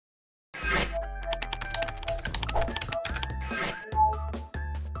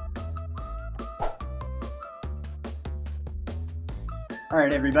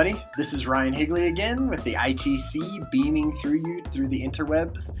Alright everybody, this is Ryan Higley again with the ITC beaming through you through the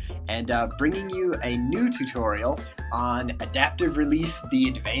interwebs and bringing you a new tutorial on Adaptive Release, the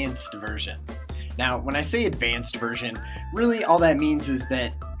advanced version. Now when I say advanced version, really all that means is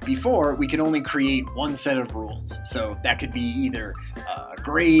that before we could only create one set of rules. So that could be either a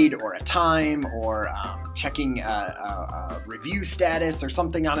grade or a time or checking a review status or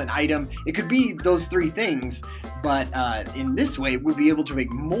something on an item. It could be those three things, but in this way we'll be able to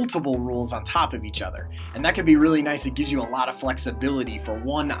make multiple rules on top of each other. And that could be really nice. It gives you a lot of flexibility for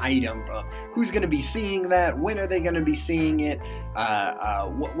one item. Who's going to be seeing that? When are they going to be seeing it?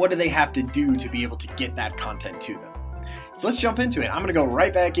 What do they have to do to be able to get that content to them? So let's jump into it. I'm going to go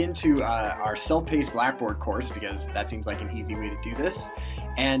right back into our self-paced Blackboard course because that seems like an easy way to do this.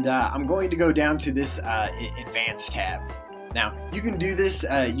 And I'm going to go down to this Advanced tab. Now, you can do this,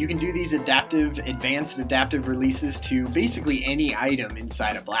 you can do these advanced adaptive releases to basically any item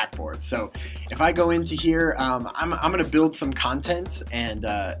inside of Blackboard. So if I go into here, I'm going to build some content and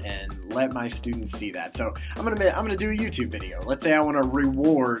let my students see that. So I'm going to do a YouTube video. Let's say I want to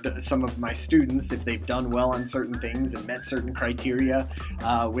reward some of my students if they've done well on certain things and met certain criteria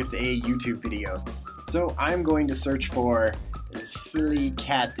with a YouTube video. So I'm going to search for a silly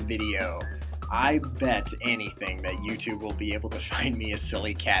cat video. I bet anything that YouTube will be able to find me a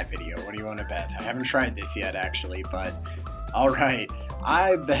silly cat video. What do you want to bet? I haven't tried this yet actually, but alright.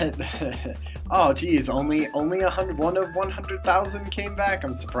 I bet that, oh geez, only 1 of 100,000 came back?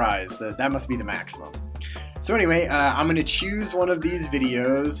 I'm surprised. That must be the maximum. So anyway, I'm going to choose one of these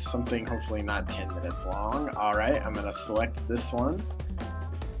videos, something hopefully not 10 minutes long. Alright, I'm going to select this one.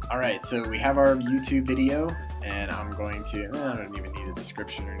 Alright, so we have our YouTube video, and I'm going to, I don't even need a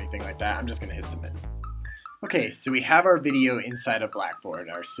description or anything like that, I'm just going to hit submit. Okay, so we have our video inside of Blackboard,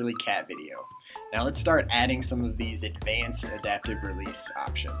 our silly cat video. Now let's start adding some of these advanced adaptive release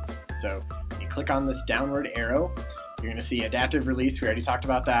options. So you click on this downward arrow, you're going to see adaptive release, we already talked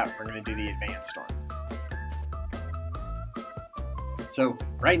about that, we're going to do the advanced one. So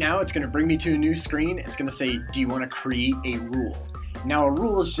right now it's going to bring me to a new screen, it's going to say, do you want to create a rule? Now a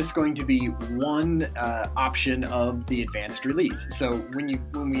rule is just going to be one option of the advanced release. So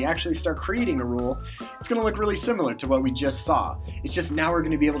when we actually start creating a rule, it's going to look really similar to what we just saw. It's just now we're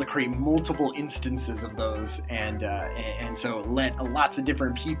going to be able to create multiple instances of those, and so let lots of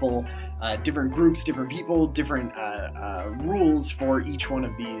different people, different groups, different people, different rules for each one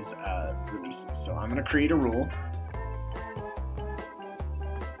of these releases. So I'm going to create a rule.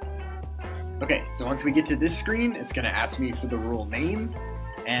 Okay, so once we get to this screen, it's going to ask me for the rule name,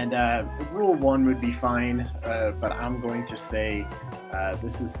 and rule 1 would be fine, but I'm going to say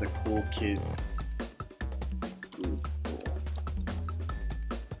this is the Cool Kids group rule.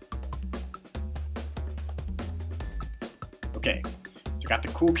 Okay, so got the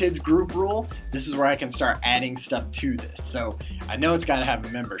Cool Kids group rule. This is where I can start adding stuff to this. So I know it's got to have a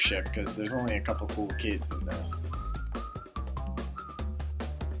membership because there's only a couple cool kids in this.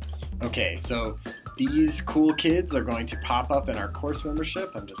 Okay, so these cool kids are going to pop up in our course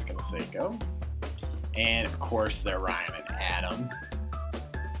membership. I'm just going to say go. And of course, they're Ryan and Adam.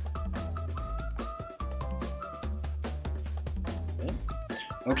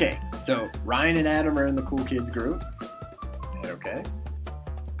 Okay, so Ryan and Adam are in the cool kids group. Hit okay.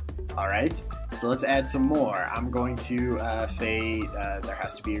 Alright, so let's add some more. I'm going to say there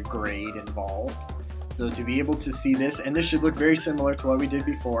has to be a grade involved. So to be able to see this, and this should look very similar to what we did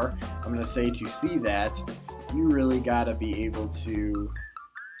before, I'm going to say to see that, you really got to be able to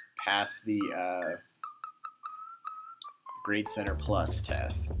pass the Grade Center Plus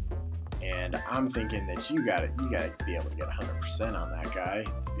test. And I'm thinking that you got to be able to get 100% on that guy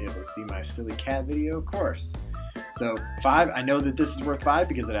to be able to see my silly cat video, of course. So 5, I know that this is worth 5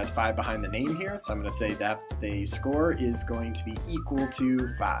 because it has 5 behind the name here, so I'm going to say that the score is going to be equal to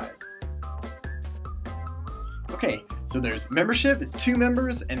 5. Okay, so there's membership, it's 2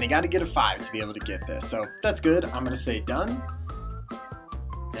 members, and they got to get a 5 to be able to get this. So that's good. I'm going to say done,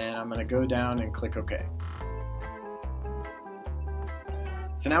 and I'm going to go down and click OK.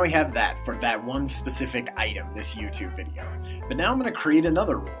 So now we have that for that one specific item, this YouTube video. But now I'm going to create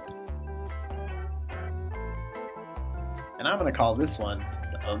another rule. And I'm going to call this one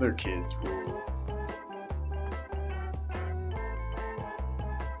the Other Kids Rule.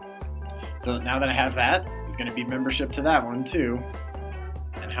 So now that I have that, there's going to be membership to that one too.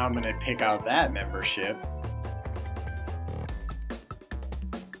 And how I'm going to pick out that membership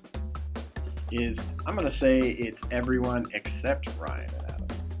is I'm going to say it's everyone except Ryan and Adam.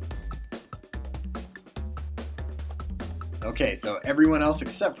 Okay, so everyone else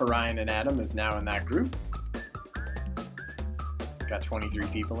except for Ryan and Adam is now in that group. got 23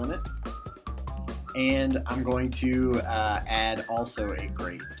 people in it. And I'm going to add also a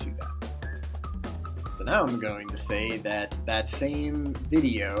grade to that. So now I'm going to say that that same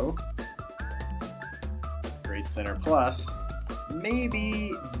video, Grade Center Plus,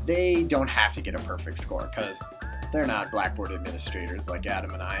 maybe they don't have to get a perfect score because they're not Blackboard administrators like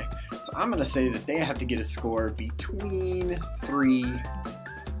Adam and I. So I'm going to say that they have to get a score between 3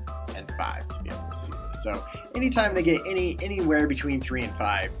 and 5 to be able to see this. So anytime they get anywhere between 3 and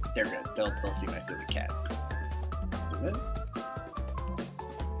 5, they're good. They'll see my silly cats. Submit.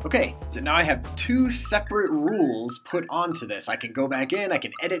 Okay, so now I have 2 separate rules put onto this. I can go back in, I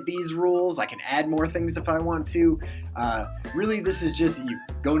can edit these rules, I can add more things if I want to. Really, this is just, you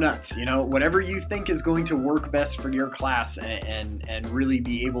go nuts, you know, whatever you think is going to work best for your class and really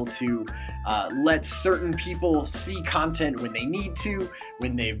be able to let certain people see content when they need to,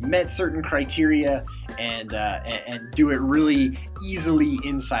 when they've met certain criteria, and do it really easily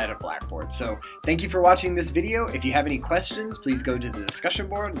inside of Blackboard. So thank you for watching this video. If you have any questions, please go to the discussion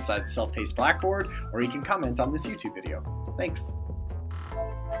board inside the Self-Paced Blackboard, or you can comment on this YouTube video. Thanks.